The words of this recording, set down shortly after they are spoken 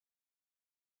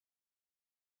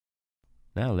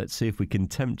Now let's see if we can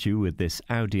tempt you with this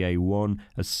Audi A1,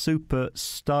 a super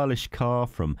stylish car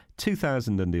from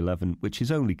 2011, which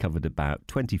has only covered about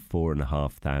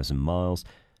 24,500 miles.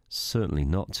 Certainly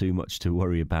not too much to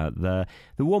worry about there.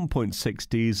 The 1.6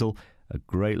 diesel, a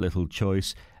great little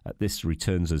choice. This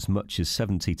returns as much as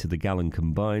 70 to the gallon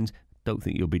combined. Don't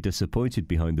think you'll be disappointed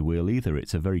behind the wheel either.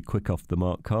 It's a very quick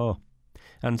off-the-mark car.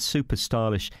 And super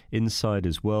stylish inside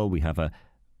as well. We have a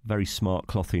very smart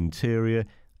cloth interior,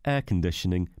 air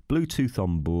conditioning, Bluetooth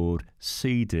on board,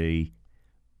 CD.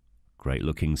 Great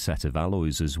looking set of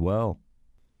alloys as well.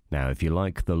 Now, if you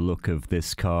like the look of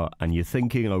this car and you're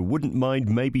thinking, I wouldn't mind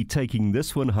maybe taking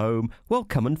this one home, well,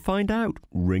 come and find out.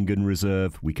 Ring and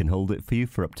reserve. We can hold it for you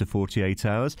for up to 48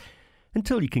 hours.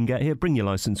 Until you can get here, bring your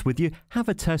licence with you, have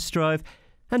a test drive,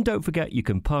 and don't forget you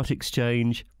can part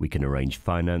exchange. We can arrange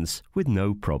finance with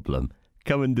no problem.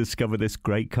 Come and discover this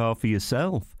great car for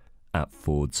yourself at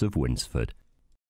Fords of Winsford.